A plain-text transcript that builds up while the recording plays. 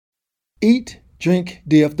Eat, Drink,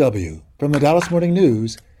 DFW from the Dallas Morning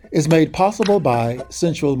News is made possible by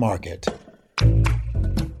Central Market.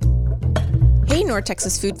 Hey North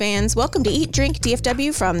Texas food fans, welcome to Eat, Drink,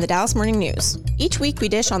 DFW from the Dallas Morning News. Each week we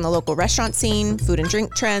dish on the local restaurant scene, food and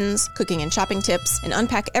drink trends, cooking and shopping tips, and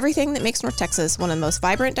unpack everything that makes North Texas one of the most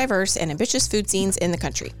vibrant, diverse, and ambitious food scenes in the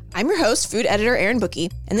country. I'm your host, food editor Erin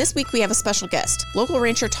Bookey, and this week we have a special guest, local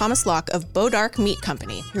rancher Thomas Locke of Bodark Meat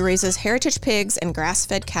Company, who raises heritage pigs and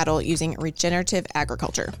grass-fed cattle using regenerative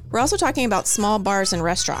agriculture. We're also talking about small bars and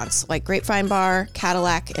restaurants like Grapevine Bar,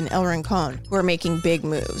 Cadillac, and El Rincon, who are making big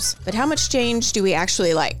moves. But how much change do we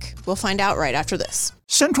actually like? We'll find out right after this.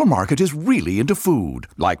 Central Market is really into food,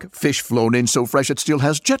 like fish flown in so fresh it still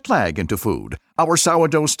has jet lag into food. Our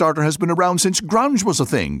sourdough starter has been around since grunge was a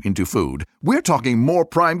thing into food. We're talking more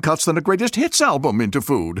prime cuts than a greatest hits album into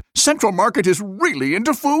food. Central Market is really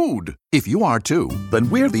into food. If you are too, then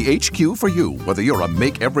we're the HQ for you. Whether you're a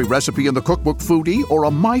make every recipe in the cookbook foodie or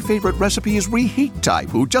a my favorite recipe is reheat type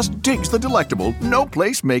who just digs the delectable, no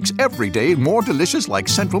place makes every day more delicious like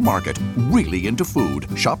Central Market. Really into food.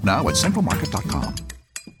 Shop now at centralmarket.com.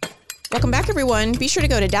 Welcome back, everyone. Be sure to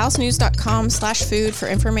go to dallasnews.com/food for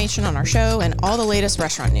information on our show and all the latest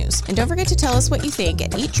restaurant news. And don't forget to tell us what you think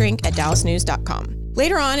at eatdrink@dallasnews.com.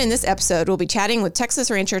 Later on in this episode, we'll be chatting with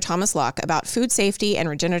Texas rancher Thomas Locke about food safety and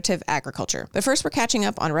regenerative agriculture. But first, we're catching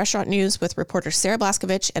up on restaurant news with reporter Sarah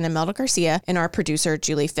Blaskovich and Imelda Garcia and our producer,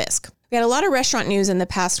 Julie Fisk. We had a lot of restaurant news in the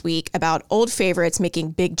past week about old favorites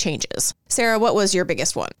making big changes. Sarah, what was your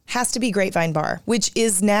biggest one? Has to be Grapevine Bar, which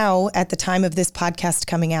is now, at the time of this podcast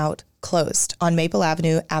coming out, closed on Maple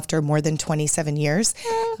Avenue after more than 27 years.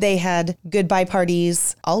 They had goodbye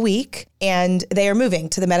parties all week, and they are moving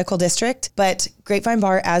to the medical district. But Grapevine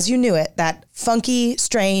Bar, as you knew it, that funky,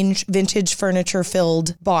 strange, vintage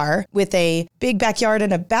furniture-filled bar with a big backyard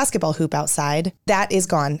and a basketball hoop outside, that is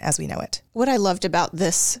gone as we know it. What I loved about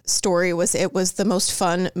this story was it was the most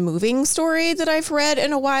fun moving story that I've read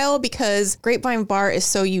in a while, because Grapevine Bar is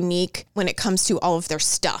so unique when it comes to all of their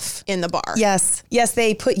stuff in the bar. Yes,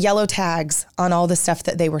 they put yellow tags on all the stuff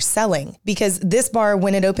that they were selling, because this bar,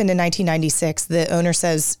 when it opened in 1996, the owner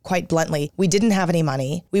says quite bluntly, we didn't have any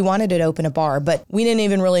money. We wanted to open a bar, but we didn't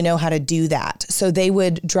even really know how to do that. So they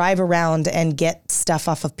would drive around and get stuff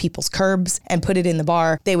off of people's curbs and put it in the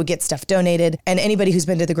bar. They would get stuff donated. And anybody who's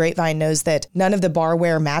been to the Grapevine knows that none of the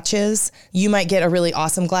barware matches. You might get a really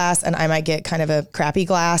awesome glass and I might get kind of a crappy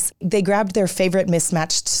glass. They grabbed their favorite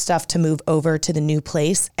mismatched stuff to move over to the new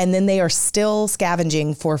place. And then they are still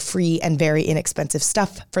scavenging for free and very inexpensive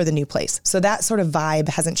stuff for the new place. So that sort of vibe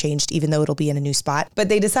hasn't changed, even though it'll be in a new spot. But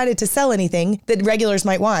they decided to sell anything that regulars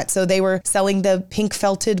might want. So they were selling the pink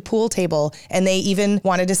felted pool table, and they even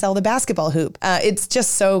wanted to sell the basketball hoop. It's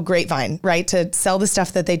just so Grapevine, right? To sell the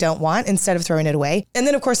stuff that they don't want instead of throwing it away. And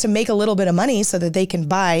then, of course, to make a little bit of money so that they can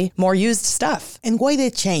buy more used stuff. And why they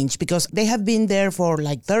changed? Because they have been there for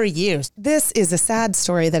like 30 years. This is a sad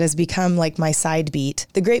story that has become like my side beat.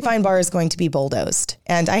 The Grapevine Bar is going to be bulldozed.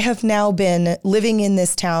 And I have now been living in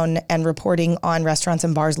this town and reporting on restaurants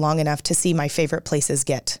and bars long enough to see my favorite places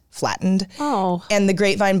get flattened. Oh. And the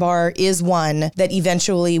Grapevine Bar is one that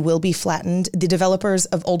eventually will be flattened. The developers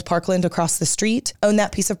of Old Parkland across the street own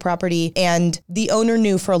that piece of property, and the owner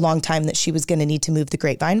knew for a long time that she was going to need to move the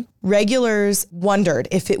Grapevine. Regulars wondered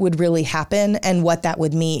if it would really happen and what that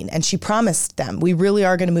would mean. And she promised them, we really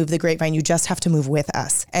are going to move the Grapevine. You just have to move with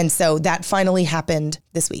us. And so that finally happened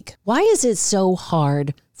this week. Why is it so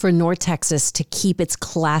hard for North Texas to keep its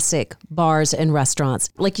classic bars and restaurants?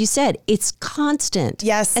 Like you said, it's constant.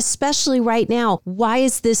 Yes. Especially right now. Why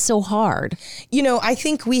is this so hard? You know, I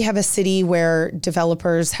think we have a city where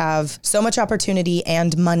developers have so much opportunity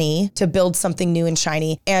and money to build something new and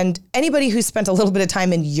shiny. And anybody who's spent a little bit of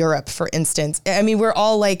time in Europe, for instance, I mean, we're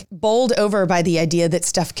all like bowled over by the idea that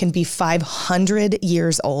stuff can be 500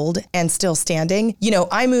 years old and still standing. You know,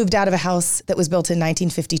 I moved out of a house that was built in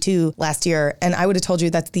 1952 last year, and I would have told you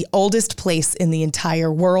that's the oldest place in the entire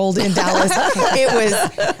world in Dallas.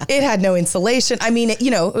 It had no insulation. I mean, it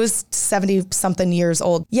was 70 something years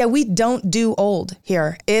old. Yeah, we don't do old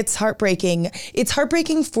here. It's heartbreaking. It's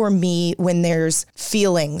heartbreaking for me when there's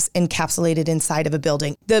feelings encapsulated inside of a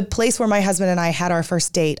building. The place where my husband and I had our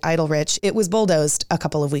first date, Idle Rich, it was bulldozed a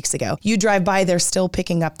couple of weeks ago. You drive by, they're still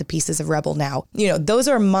picking up the pieces of Rebel now. You know, those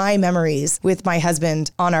are my memories with my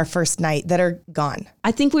husband on our first night that are gone.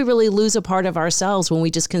 I think we really lose a part of ourselves when we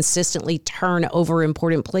just consistently turn over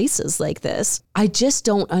important places like this. I just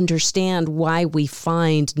don't understand why we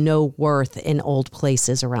find no worth in old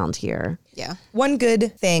places around here. Yeah. One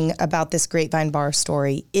good thing about this Grapevine Bar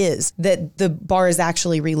story is that the bar is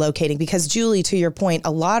actually relocating because, Julie, to your point,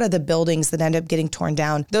 a lot of the buildings that end up getting torn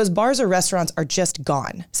down, those bars or restaurants are just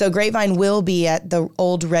gone. So Grapevine will be at the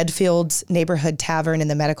old Redfields Neighborhood Tavern in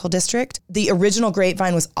the Medical District. The original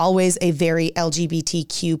Grapevine was always a very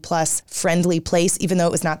LGBTQ plus friendly place, even though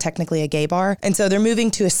it was not technically a gay bar. And so they're moving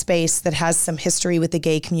to a space that has some history with the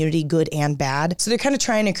gay community, good and bad. So they're kind of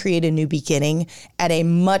trying to create a new beginning at a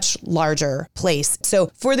much larger place. So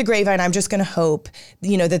for the Grapevine, I'm just going to hope,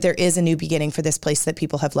 that there is a new beginning for this place that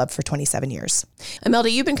people have loved for 27 years. Imelda,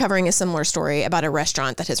 you've been covering a similar story about a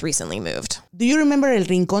restaurant that has recently moved. Do you remember El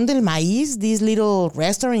Rincón del Maíz, this little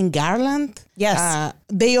restaurant in Garland? Yes.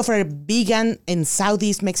 They offer vegan and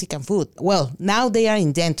Southeast Mexican food. Well, now they are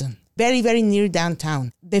in Denton, very, very near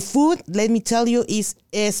downtown. The food, let me tell you, is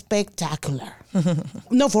spectacular.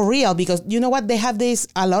 No, for real, because you know what? They have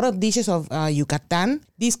a lot of dishes of Yucatan,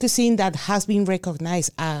 this cuisine that has been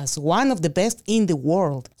recognized as one of the best in the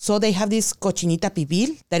world. So they have this cochinita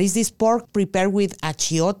pibil, that is this pork prepared with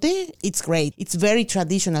achiote. It's great. It's very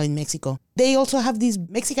traditional in Mexico. They also have this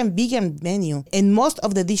Mexican vegan menu, and most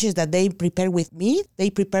of the dishes that they prepare with meat, they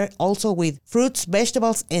prepare also with fruits,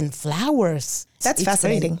 vegetables, and flowers. That's It's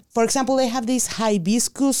fascinating. crazy. For example, they have this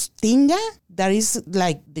hibiscus tinga that is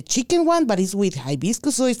like the chicken one, but it's with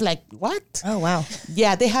hibiscus. So it's like, what? Oh, wow.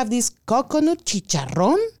 Yeah, they have this coconut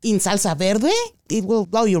chicharrón in salsa verde. It will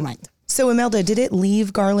blow your mind. So Imelda, did it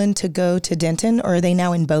leave Garland to go to Denton, or are they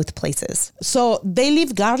now in both places? So they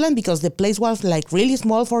leave Garland because the place was like really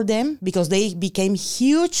small for them, because they became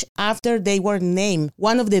huge after they were named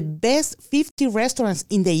one of the best 50 restaurants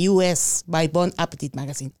in the U.S. by Bon Appetit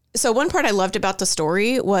magazine. So one part I loved about the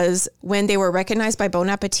story was when they were recognized by Bon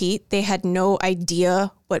Appetit, they had no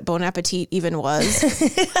idea what Bon Appetit even was.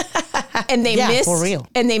 And they missed, for real.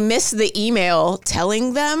 And they missed the email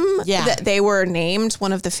telling them Yeah. that they were named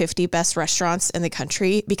one of the 50 best restaurants in the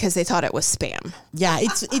country because they thought it was spam. Yeah,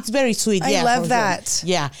 it's very sweet. I Yeah, love for that. Sure.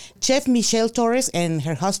 Yeah. Chef Michelle Torres and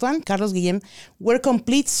her husband, Carlos Guillem, were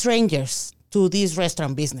complete strangers to this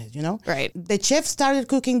restaurant business, Right. The chef started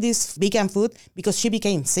cooking this vegan food because she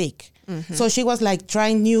became sick. So she was like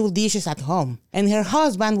trying new dishes at home. And her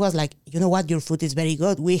husband was like, you know what, your food is very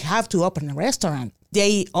good. We have to open a restaurant.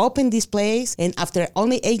 They opened this place, and after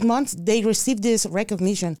only 8 months, they received this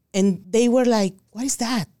recognition. And they were like, what is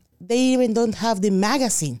that? They even don't have the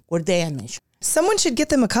magazine where they are mentioned. Someone should get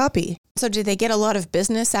them a copy. So did they get a lot of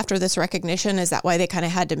business after this recognition? Is that why they kind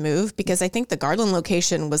of had to move? Because I think the Garland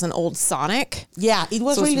location was an old Sonic. Yeah, it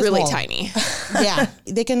was So it's really really small. tiny. Yeah,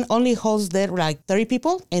 they can only host there like 30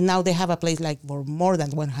 people, and now they have a place like for more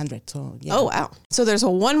than 100. So yeah. Oh, wow. So there's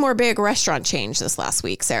one more big restaurant change this last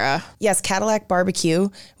week, Sarah. Yes, Cadillac Barbecue,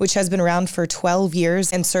 which has been around for 12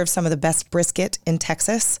 years and serves some of the best brisket in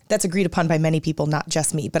Texas. That's agreed upon by many people, not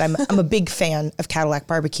just me, but I'm a big fan of Cadillac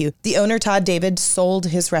Barbecue. The owner, Todd David, sold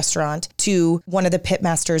his restaurant to one of the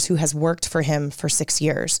pitmasters who has worked for him for 6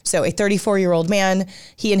 years. So a 34-year-old man,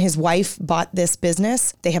 he and his wife bought this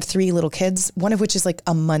business. They have 3 little kids, one of which is like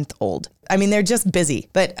a month old. I mean, they're just busy.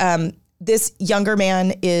 But this younger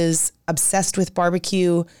man is obsessed with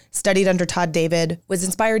barbecue, studied under Todd David, was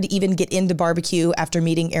inspired to even get into barbecue after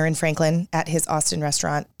meeting Aaron Franklin at his Austin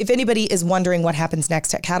restaurant. If anybody is wondering what happens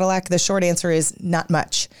next at Cadillac, the short answer is not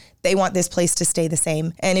much. They want this place to stay the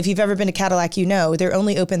same. And if you've ever been to Cadillac, you know they're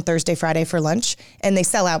only open Thursday, Friday for lunch, and they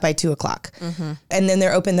sell out by 2 o'clock. And then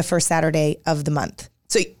they're open the first Saturday of the month.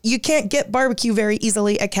 So you can't get barbecue very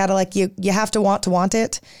easily at Cadillac. You have to want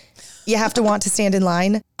it. You have to want to stand in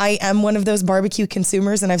line. I am one of those barbecue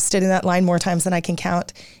consumers, and I've stood in that line more times than I can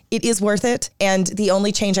count. It is worth it. And the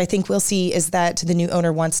only change I think we'll see is that the new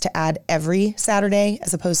owner wants to add every Saturday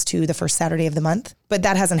as opposed to the first Saturday of the month. But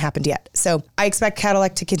that hasn't happened yet. So I expect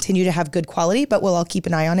Cadillac to continue to have good quality, but we'll all keep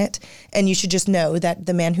an eye on it. And you should just know that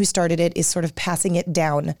the man who started it is sort of passing it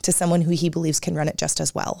down to someone who he believes can run it just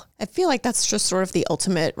as well. I feel like that's just sort of the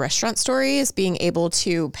ultimate restaurant story, is being able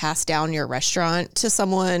to pass down your restaurant to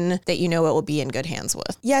someone that you know it will be in good hands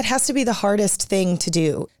with. Yeah, it has to be the hardest thing to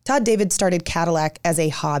do. Todd David started Cadillac as a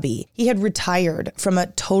hobby. He had retired from a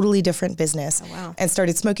totally different business and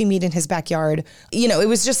started smoking meat in his backyard. You know, it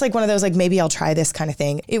was just like one of those, like, maybe I'll try this kind of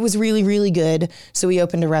thing. It was really, really good. So we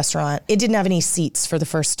opened a restaurant. It didn't have any seats for the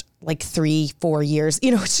first 3-4 years.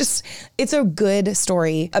 You know, it's a good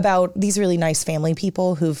story about these really nice family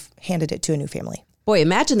people who've handed it to a new family. Boy,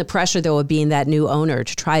 imagine the pressure, though, of being that new owner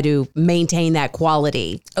to try to maintain that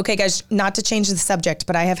quality. Okay, guys, not to change the subject,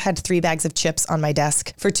 but I have had 3 bags of chips on my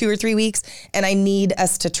desk for 2 or 3 weeks, and I need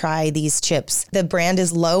us to try these chips. The brand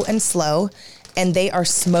is Low and Slow, and they are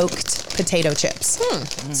smoked potato chips.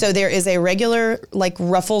 So there is a regular, like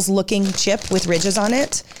Ruffles looking chip with ridges on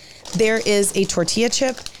it. There is a tortilla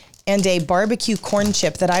chip and a barbecue corn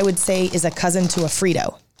chip that I would say is a cousin to a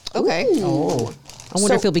Frito. Okay. I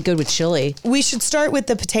wonder if it'll be good with chili. We should start with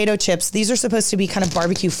the potato chips. These are supposed to be kind of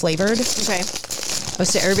barbecue flavored. Okay. Oh,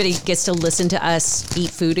 so everybody gets to listen to us eat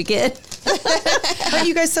food again. Aren't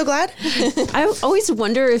you guys so glad? I always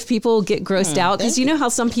wonder if people get grossed out because you know how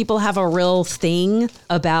some people have a real thing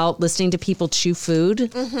about listening to people chew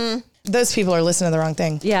food. Those people are listening to the wrong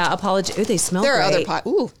thing. Yeah, apologize. Ooh, they smell There are great. other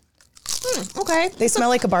Ooh. Okay. They smell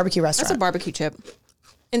like a barbecue That's restaurant. a barbecue chip.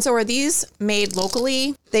 And so are these made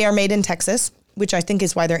locally? They are made in Texas, which I think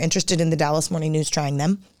is why they're interested in the Dallas Morning News trying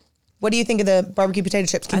them. What do you think of the barbecue potato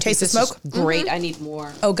chips? Can you taste the smoke? Great. I need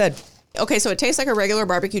more. Oh, good. Okay, so it tastes like a regular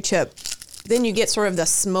barbecue chip. Then you get sort of the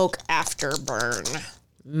smoke afterburn.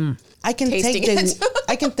 I can Tasting taste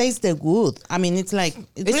I can taste the wood. I mean, it's like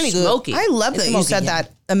it's really good. smoky. I love It's that you smoky, said yeah.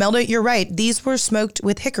 that. Imelda, you're right. These were smoked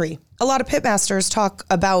with hickory. A lot of pitmasters talk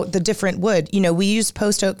about the different wood. You know, we use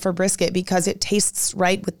post oak for brisket because it tastes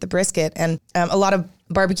right with the brisket. And a lot of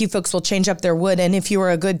barbecue folks will change up their wood. And if you are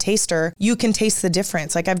a good taster, you can taste the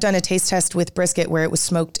difference. Like I've done a taste test with brisket where it was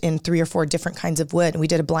smoked in 3 or 4 different kinds of wood. And we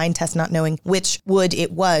did a blind test not knowing which wood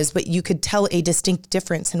it was, but you could tell a distinct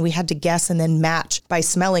difference. And we had to guess and then match by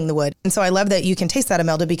smelling the wood. And so I love that you can taste that,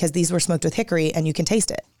 Imelda, because these were smoked with hickory and you can taste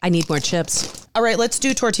it. I need more chips. All right, let's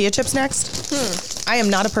do tortilla chips next. I am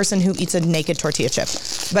not a person who eats a naked tortilla chip,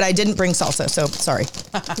 but I didn't bring salsa, so sorry.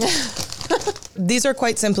 These are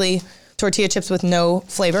quite simply tortilla chips with no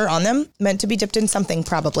flavor on them, meant to be dipped in something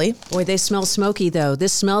probably. Boy, they smell smoky though.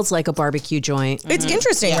 This smells like a barbecue joint. It's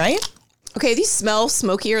interesting, right? Okay, these smell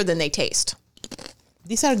smokier than they taste.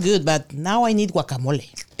 These are good, but now I need guacamole.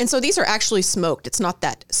 And so these are actually smoked. It's not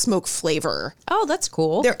that smoke flavor. Oh, that's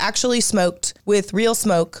cool. They're actually smoked with real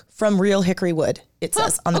smoke from real hickory wood, it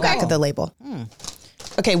says on the back of the label.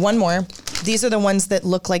 Okay, one more. These are the ones that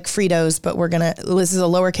look like Fritos, but this is a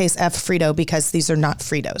lowercase f Frito because these are not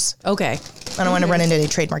Fritos. Okay. I don't want to run into any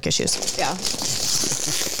trademark issues. Yeah.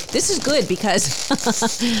 This is good because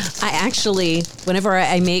I actually, whenever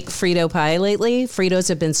I make Frito pie lately, Fritos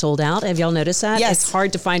have been sold out. Have y'all noticed that? Yes. It's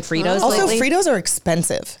hard to find Fritos Also, lately. Fritos are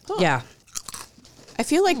expensive. Yeah. I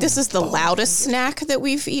feel like this is the loudest snack that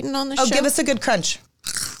we've eaten on the show. Oh, give us a good crunch.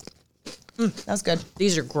 That was good.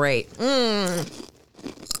 These are great.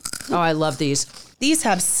 Oh, I love these. These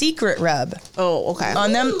have secret rub Oh, okay.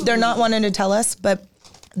 on them. They're not wanting to tell us, but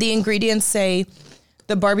the ingredients say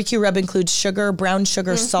the barbecue rub includes sugar, brown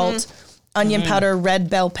sugar, salt, onion powder, red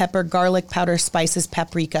bell pepper, garlic powder, spices,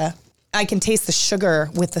 paprika. I can taste the sugar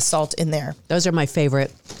with the salt in there. Those are my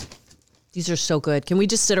favorite. These are so good. Can we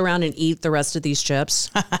just sit around and eat the rest of these chips?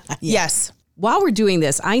 Yes. While we're doing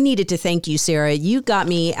this, I needed to thank you, Sarah. You got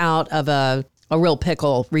me out of a real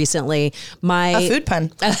pickle recently. A food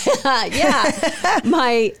pun. Yeah.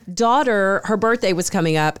 My daughter, her birthday was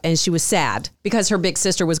coming up and she was sad because her big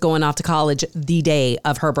sister was going off to college the day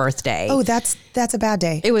of her birthday. Oh, that's a bad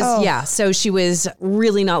day. It was, Oh. yeah. So she was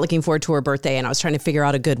really not looking forward to her birthday, and I was trying to figure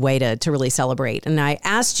out a good way to really celebrate. And I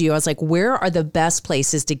asked you, I was like, where are the best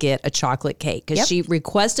places to get a chocolate cake? Because she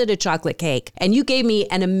requested a chocolate cake, and you gave me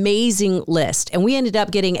an amazing list. And we ended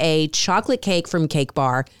up getting a chocolate cake from Cake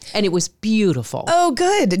Bar, and it was beautiful. Oh,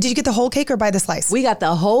 good. Did you get the whole cake or buy the slice? We got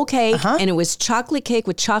the whole cake, and it was chocolate cake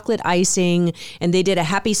with chocolate icing, and they did a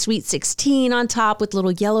Happy Sweet 16 on top with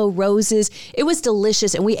little yellow roses. It was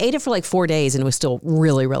delicious, and we ate it for like 4 days, and it was still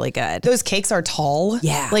really, really good. Those cakes are tall.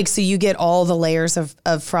 Yeah. Like, so you get all the layers of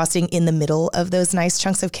frosting in the middle of those nice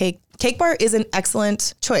chunks of cake. Cake Bar is an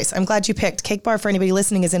excellent choice. I'm glad you picked. Cake Bar, for anybody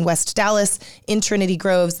listening, is in West Dallas in Trinity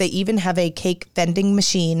Groves. They even have a cake vending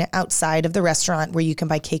machine outside of the restaurant where you can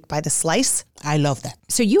buy cake by the slice. I love that.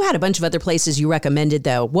 So you had a bunch of other places you recommended,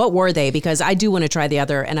 though. What were they? Because I do want to try the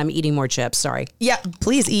other, and I'm eating more chips. Sorry. Yeah,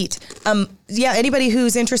 please eat. Yeah, anybody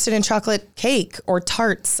who's interested in chocolate cake or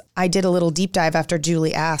tarts, I did a little deep dive after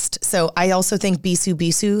Julie asked. So I also think Bisou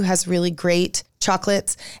Bisou has really great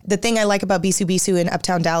chocolates. The thing I like about Bisou Bisou in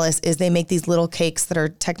Uptown Dallas is they make these little cakes that are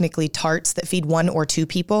technically tarts that feed 1 or 2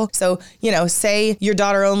 people. So, you know, say your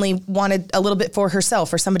daughter only wanted a little bit for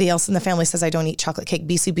herself or somebody else in the family says, I don't eat chocolate cake.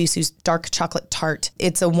 Bisou Bisou's dark chocolate tart.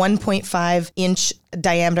 It's a 1.5 inch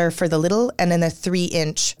diameter for the little and then a 3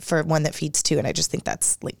 inch for one that feeds 2. And I just think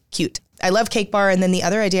that's like cute. I love Cake Bar. And then the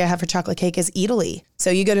other idea I have for chocolate cake is Eataly.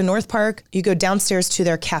 So you go to North Park, you go downstairs to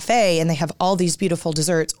their cafe and they have all these beautiful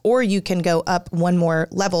desserts, or you can go up one more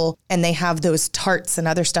level and they have those tarts and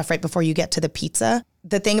other stuff right before you get to the pizza.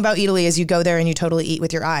 The thing about Eataly is you go there and you totally eat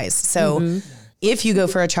with your eyes. So If you go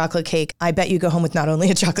for a chocolate cake, I bet you go home with not only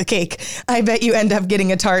a chocolate cake, I bet you end up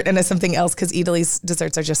getting a tart and something else because Eataly's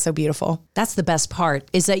desserts are just so beautiful. That's the best part,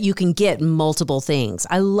 is that you can get multiple things.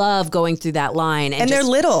 I love going through that line. And they're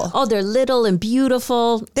little. Oh, they're little and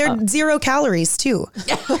beautiful. They're 0 calories too.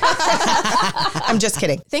 I'm just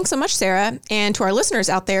kidding. Thanks so much, Sarah. And to our listeners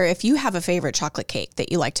out there, if you have a favorite chocolate cake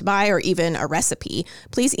that you like to buy or even a recipe,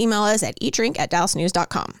 please email us at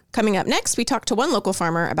eatdrink@dallasnews.com. Coming up next, we talk to one local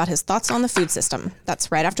farmer about his thoughts on the food system.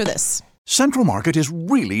 That's right after this. Central Market is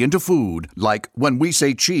really into food. Like when we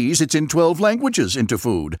say cheese, it's in 12 languages into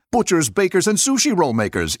food. Butchers, bakers, and sushi roll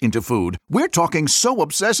makers into food. We're talking so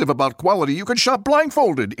obsessive about quality you can shop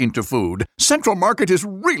blindfolded into food. Central Market is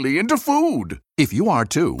really into food. If you are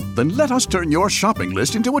too, then let us turn your shopping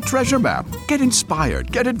list into a treasure map. Get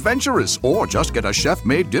inspired, get adventurous, or just get a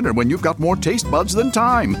chef-made dinner when you've got more taste buds than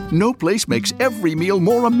time. No place makes every meal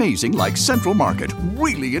more amazing like Central Market.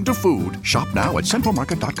 Really into food. Shop now at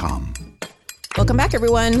centralmarket.com. Welcome back,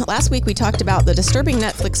 everyone. Last week, we talked about the disturbing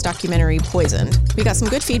Netflix documentary Poisoned. We got some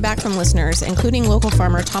good feedback from listeners, including local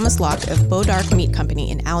farmer Thomas Locke of Bodark Meat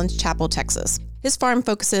Company in Allen's Chapel, Texas. His farm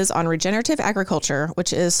focuses on regenerative agriculture,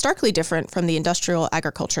 which is starkly different from the industrial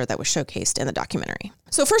agriculture that was showcased in the documentary.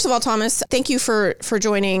 So first of all, Thomas, thank you for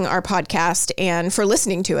joining our podcast and for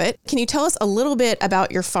listening to it. Can you tell us a little bit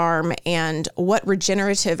about your farm and what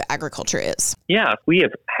regenerative agriculture is? Yeah, we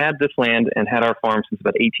have had this land and had our farm since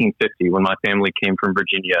about 1850 when my family came from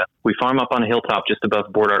Virginia. We farm up on a hilltop just above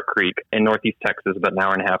Bodark Creek in northeast Texas, about an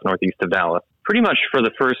hour and a half northeast of Dallas. Pretty much for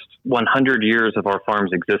the first 100 years of our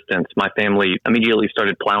farm's existence, my family immediately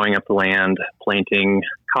started plowing up the land, planting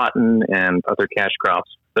cotton and other cash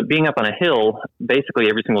crops. But being up on a hill, basically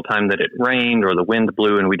every single time that it rained or the wind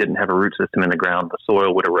blew and we didn't have a root system in the ground, the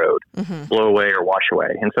soil would erode, blow away or wash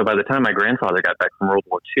away. And so by the time my grandfather got back from World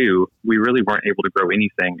War II, we really weren't able to grow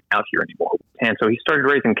anything out here anymore. And so he started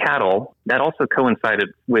raising cattle. That also coincided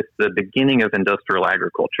with the beginning of industrial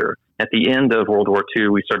agriculture. At the end of World War II,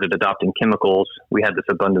 we started adopting chemicals. We had this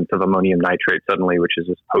abundance of ammonium nitrate suddenly, which is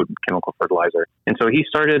this potent chemical fertilizer. And so he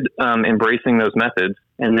started embracing those methods.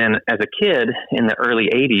 And then as a kid in the early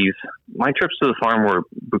 80s, my trips to the farm were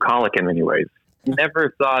bucolic in many ways.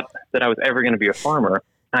 Never thought that I was ever going to be a farmer.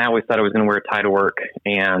 I always thought I was going to wear a tie to work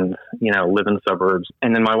and, live in the suburbs.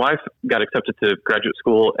 And then my wife got accepted to graduate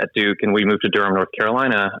school at Duke, and we moved to Durham, North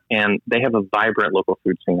Carolina, and they have a vibrant local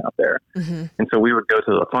food scene out there. Mm-hmm. And so we would go to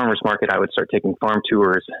the farmer's market. I would start taking farm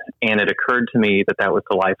tours, and it occurred to me that that was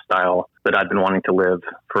the lifestyle that I'd been wanting to live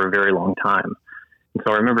for a very long time. And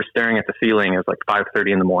so I remember staring at the ceiling. It was like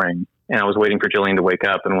 5:30 in the morning, and I was waiting for Jillian to wake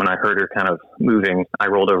up. And when I heard her kind of moving, I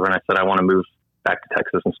rolled over and I said, I want to move back to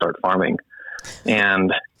Texas and start farming.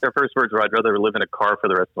 And her first words were, I'd rather live in a car for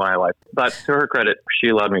the rest of my life. But to her credit, she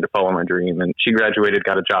allowed me to follow my dream. And she graduated,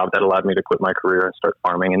 got a job that allowed me to quit my career and start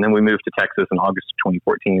farming. And then we moved to Texas in August of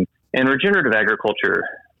 2014. And regenerative agriculture,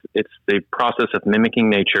 it's the process of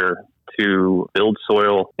mimicking nature to build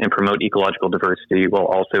soil and promote ecological diversity while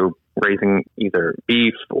also raising either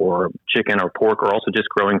beef or chicken or pork, or also just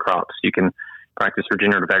growing crops. You can practice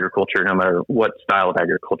regenerative agriculture no matter what style of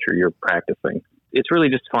agriculture you're practicing. It's really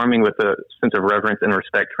just farming with a sense of reverence and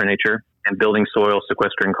respect for nature and building soil,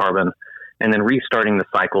 sequestering carbon, and then restarting the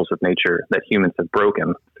cycles of nature that humans have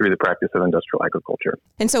broken through the practice of industrial agriculture.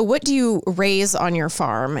 And so what do you raise on your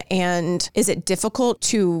farm? And is it difficult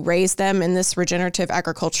to raise them in this regenerative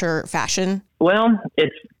agriculture fashion? Well,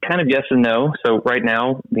 it's kind of yes and no. So right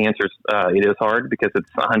now, the answer is it is hard because it's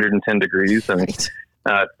 110 degrees and it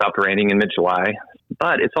stopped raining in mid-July.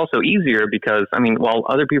 But it's also easier because, while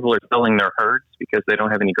other people are selling their herds because they don't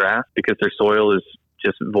have any grass, because their soil is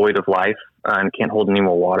just void of life and can't hold any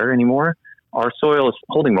more water anymore, our soil is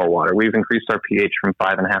holding more water. We've increased our pH from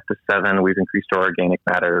 5.5 to 7. We've increased our organic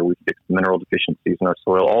matter. We've fixed mineral deficiencies in our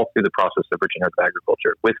soil, all through the process of regenerative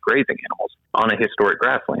agriculture with grazing animals on a historic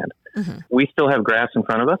grassland. Mm-hmm. We still have grass in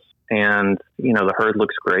front of us, and, the herd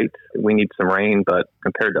looks great. We need some rain, but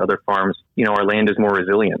compared to other farms, our land is more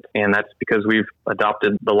resilient. And that's because we've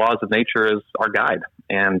adopted the laws of nature as our guide,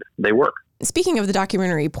 and they work. Speaking of the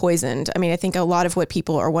documentary Poisoned, I think a lot of what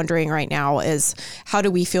people are wondering right now is how do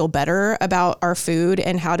we feel better about our food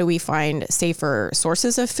and how do we find safer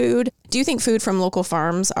sources of food? Do you think food from local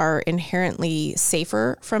farms are inherently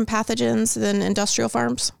safer from pathogens than industrial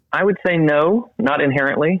farms? I would say no, not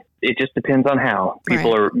inherently. It just depends on how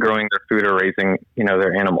people are growing their food or raising,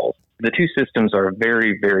 their animals. The two systems are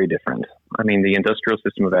very, very different. I mean, the industrial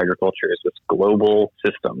system of agriculture is this global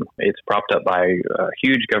system. It's propped up by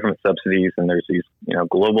huge government subsidies, and there's these,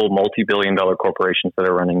 global multi-billion-dollar corporations that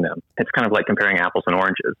are running them. It's kind of like comparing apples and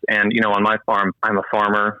oranges. And, on my farm, I'm a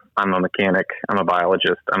farmer, I'm a mechanic, I'm a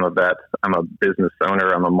biologist, I'm a vet, I'm a business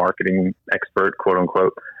owner, I'm a marketing expert, quote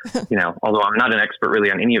unquote. Although I'm not an expert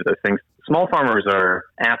really on any of those things, small farmers are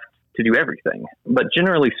asked to do everything. But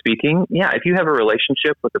generally speaking, if you have a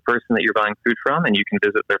relationship with the person that you're buying food from and you can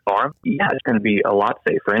visit their farm, it's going to be a lot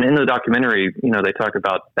safer. And in the documentary, they talk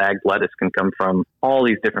about bagged lettuce can come from all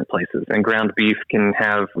these different places, and ground beef can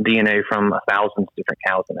have DNA from 1,000 different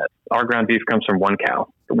cows in it. Our ground beef comes from one cow.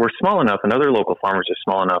 We're small enough, and other local farmers are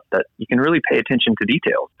small enough, that you can really pay attention to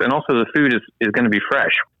details. And also the food is going to be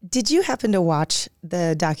fresh. Did you happen to watch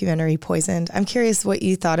the documentary Poisoned? I'm curious what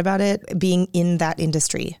you thought about it being in that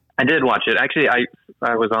industry. I did watch it. Actually,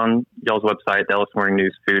 I was on y'all's website, Dallas Morning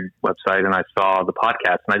News food website, and I saw the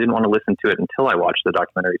podcast, and I didn't want to listen to it until I watched the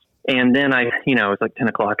documentaries. And then it was like 10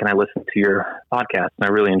 o'clock, and I listened to your podcast, and I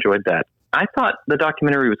really enjoyed that. I thought the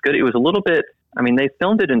documentary was good. It was a little bit, they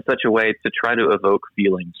filmed it in such a way to try to evoke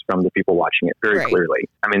feelings from the people watching it very clearly.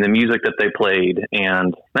 The music that they played,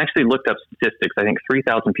 and I actually looked up statistics. I think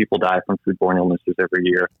 3,000 people die from foodborne illnesses every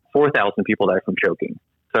year. 4,000 people die from choking.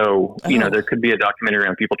 So, there could be a documentary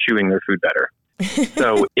on people chewing their food better.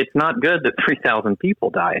 So it's not good that 3,000 people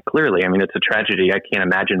die, clearly. It's a tragedy. I can't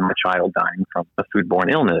imagine my child dying from a foodborne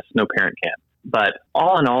illness. No parent can. But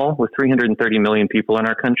all in all, with 330 million people in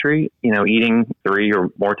our country, eating 3 or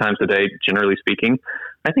more times a day, generally speaking,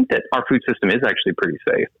 I think that our food system is actually pretty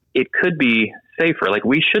safe. It could be safer. Like,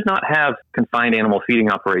 we should not have confined animal feeding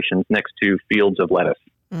operations next to fields of lettuce.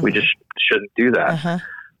 Mm-hmm. We just shouldn't do that. Uh-huh.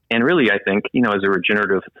 And really, I think, as a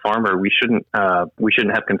regenerative farmer, we shouldn't have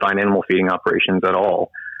confined animal feeding operations at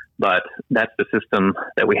all. But that's the system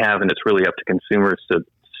that we have, and it's really up to consumers to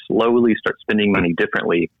slowly start spending money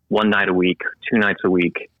differently, 1 night a week, 2 nights a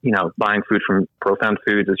week, buying food from Profound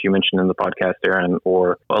Foods, as you mentioned in the podcast, Aaron,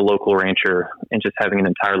 or a local rancher, and just having an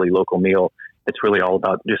entirely local meal. It's really all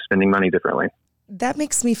about just spending money differently. That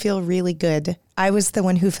makes me feel really good. I was the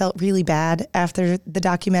one who felt really bad after the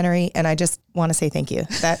documentary, and I just want to say thank you.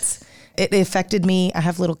 It affected me. I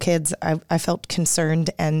have little kids. I felt concerned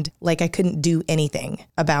and like I couldn't do anything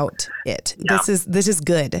about it. Yeah. This is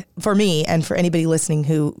good for me and for anybody listening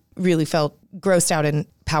who really felt grossed out and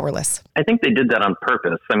powerless. I think they did that on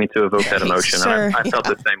purpose. To evoke that emotion. Sure, I felt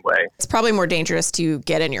the same way. It's probably more dangerous to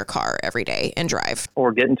get in your car every day and drive.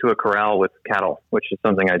 Or get into a corral with cattle, which is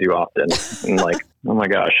something I do often. And oh my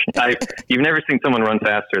gosh. You've never seen someone run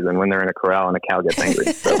faster than when they're in a corral and a cow gets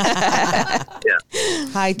angry. So, yeah.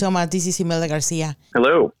 Hi, Thomas. This is Imelda Garcia.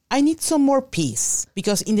 Hello. I need some more peace,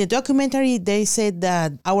 because in the documentary they said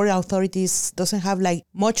that our authorities doesn't have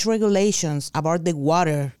much regulations about the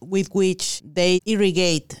water with which they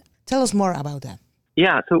irrigate. Tell us more about that.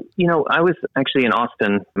 Yeah. So, I was actually in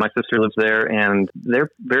Austin. My sister lives there, and they're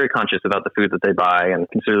very conscious about the food that they buy and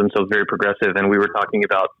consider themselves very progressive. And we were talking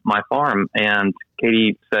about my farm, and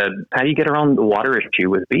Katie said, how do you get around the water issue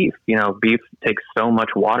with beef? Beef takes so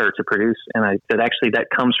much water to produce. And I said, actually, that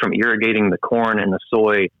comes from irrigating the corn and the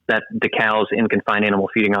soy that the cows in confined animal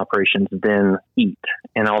feeding operations then eat.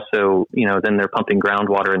 And also, then they're pumping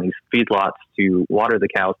groundwater in these feedlots to water the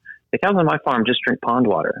cows. The cows on my farm just drink pond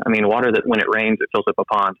water. Water that when it rains, it fills up a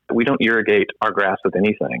pond. We don't irrigate our grass with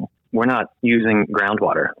anything. We're not using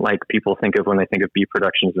groundwater like people think of when they think of beef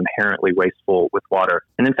production as inherently wasteful with water.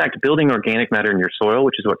 And in fact, building organic matter in your soil,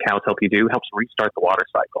 which is what cows help you do, helps restart the water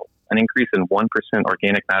cycle. An increase in 1%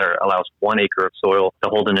 organic matter allows 1 acre of soil to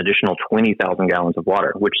hold an additional 20,000 gallons of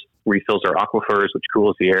water, which refills our aquifers, which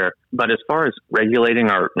cools the air. But as far as regulating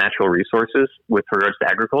our natural resources with regards to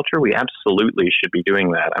agriculture, we absolutely should be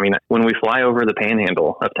doing that. When we fly over the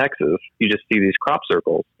panhandle of Texas, you just see these crop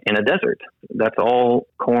circles in a desert. That's all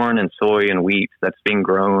corn and soy and wheat that's being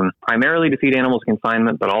grown primarily to feed animals in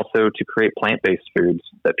confinement, but also to create plant-based foods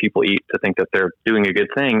that people eat to think that they're doing a good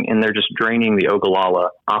thing. And they're just draining the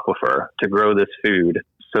Ogallala aquifer to grow this food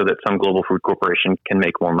so that some global food corporation can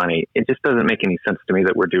make more money. It just doesn't make any sense to me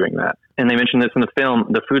that we're doing that. And they mentioned this in the film.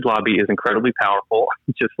 The food lobby is incredibly powerful,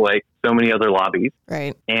 just like so many other lobbies.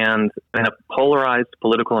 Right. And in a polarized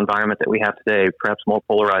political environment that we have today, perhaps more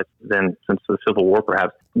polarized than since the Civil War,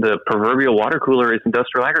 perhaps, the proverbial water cooler is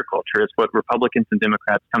industrial agriculture. It's what Republicans and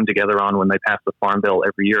Democrats come together on when they pass the Farm Bill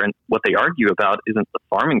every year. And what they argue about isn't the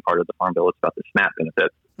farming part of the Farm Bill. It's about the SNAP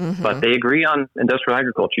benefits. Mm-hmm. But they agree on industrial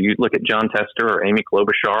agriculture. You look at John Tester or Amy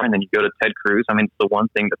Klobuchar, and then you go to Ted Cruz. It's the one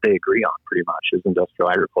thing that they agree on pretty much is industrial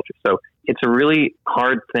agriculture. So It's a really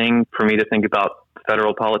hard thing for me to think about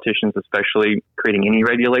federal politicians, especially creating any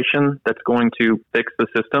regulation that's going to fix the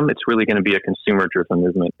system. It's really going to be a consumer-driven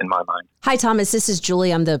movement in my mind. Hi, Thomas. This is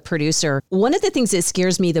Julie. I'm the producer. One of the things that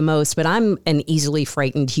scares me the most, but I'm an easily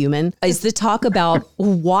frightened human, is the talk about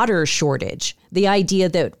water shortage. The idea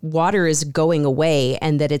that water is going away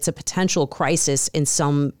and that it's a potential crisis in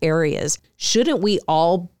some areas. Shouldn't we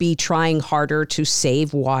all be trying harder to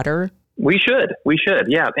save water? We should.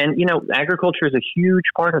 Yeah. And, agriculture is a huge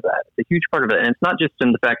part of that. It's a huge part of it. And it's not just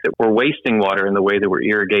in the fact that we're wasting water in the way that we're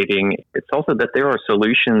irrigating. It's also that there are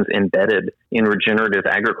solutions embedded in regenerative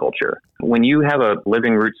agriculture. When you have a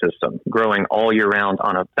living root system growing all year round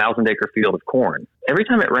on a 1,000-acre field of corn, every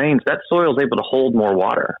time it rains, that soil is able to hold more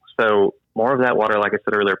water. So more of that water, like I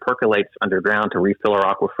said earlier, percolates underground to refill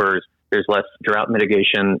our aquifers. There's less drought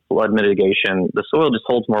mitigation, flood mitigation. The soil just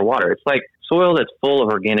holds more water. It's like soil that's full of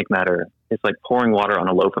organic matter. It's like pouring water on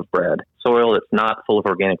a loaf of bread. Soil that's not full of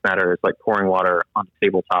organic matter is like pouring water on a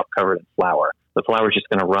tabletop covered in flour. The flour is just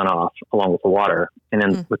going to run off along with the water. And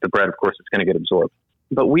then with the bread, of course, it's going to get absorbed.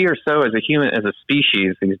 But we are so, as a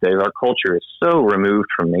species these days, our culture is so removed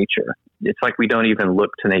from nature. It's like we don't even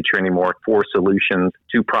look to nature anymore for solutions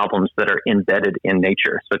to problems that are embedded in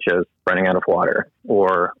nature, such as running out of water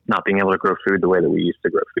or not being able to grow food the way that we used to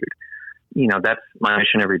grow food. That's my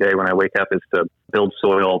mission every day when I wake up, is to build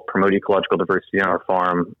soil, promote ecological diversity on our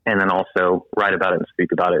farm, and then also write about it and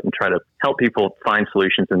speak about it and try to help people find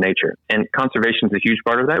solutions in nature. And conservation is a huge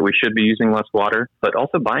part of that. We should be using less water, but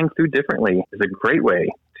also buying food differently is a great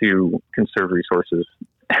way to conserve resources.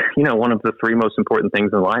 One of the three most important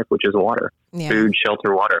things in life, which is water, food,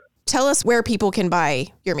 shelter, water. Tell us where people can buy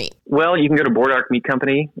your meat. Well, you can go to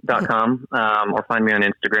BoardArcMeatCompany.com or find me on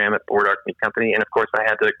Instagram at BoardArcMeatCompany. And of course, I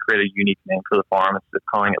had to create a unique name for the farm instead of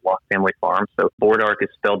calling it Lost Family Farm. So BoardArc is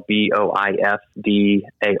spelled BOISDARC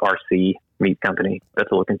Meat Company. That's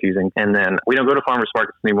a little confusing. And then we don't go to farmers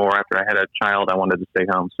markets anymore. After I had a child, I wanted to stay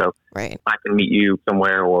home. So I can meet you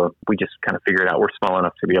somewhere, or we just kind of figure it out. We're small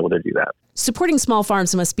enough to be able to do that. Supporting small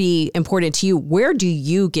farms must be important to you. Where do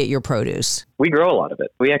you get your produce? We grow a lot of it.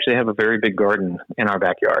 We actually have a very big garden in our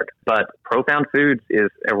backyard. But Profound Foods is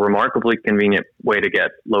a remarkably convenient way to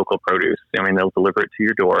get local produce. They'll deliver it to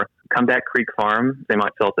your door. Comeback Creek Farm, they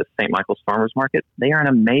might sell it at St. Michael's Farmers Market. They are an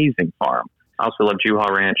amazing farm. I also love Juha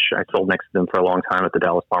Ranch. I sold next to them for a long time at the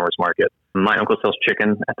Dallas Farmers Market. My uncle sells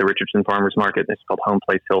chicken at the Richardson Farmers Market. It's called Home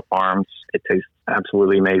Place Hill Farms. It tastes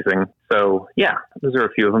absolutely amazing. So, those are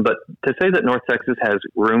a few of them. But to say that North Texas has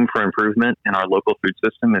room for improvement in our local food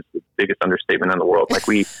system is the biggest understatement in the world. Like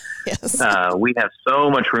we have so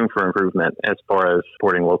much room for improvement as far as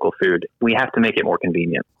supporting local food. We have to make it more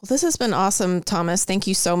convenient. Well, this has been awesome, Thomas. Thank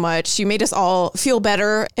you so much. You made us all feel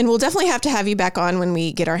better. And we'll definitely have to have you back on when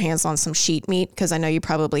we get our hands on some sheep meat, because I know you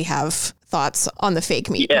probably have thoughts on the fake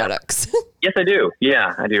meat products. Yes, I do.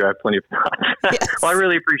 Yeah, I do. I have plenty of thoughts. Yes. Well, I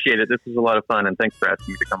really appreciate it. This was a lot of fun, and thanks for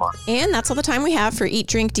asking me to come on. And that's all the time we have for Eat,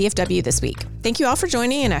 Drink, DFW this week. Thank you all for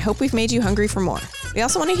joining, and I hope we've made you hungry for more. We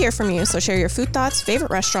also want to hear from you, so share your food thoughts, favorite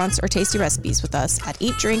restaurants, or tasty recipes with us at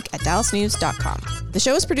eatdrink@dallasnews.com. The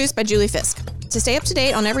show is produced by Julie Fisk. To stay up to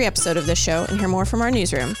date on every episode of this show and hear more from our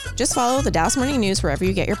newsroom, just follow the Dallas Morning News wherever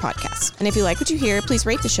you get your podcasts. And if you like what you hear, please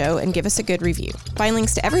rate the show and give us a good review. Find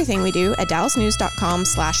links to everything we do at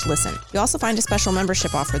dallasnews.com/listen. You'll also find a special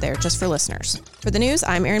membership offer there just for listeners. For the news,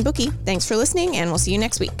 I'm Erin Bookey. Thanks for listening, and we'll see you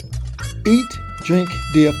next week. Eat, Drink,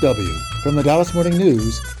 DFW from the Dallas Morning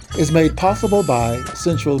News is made possible by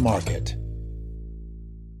Central Market.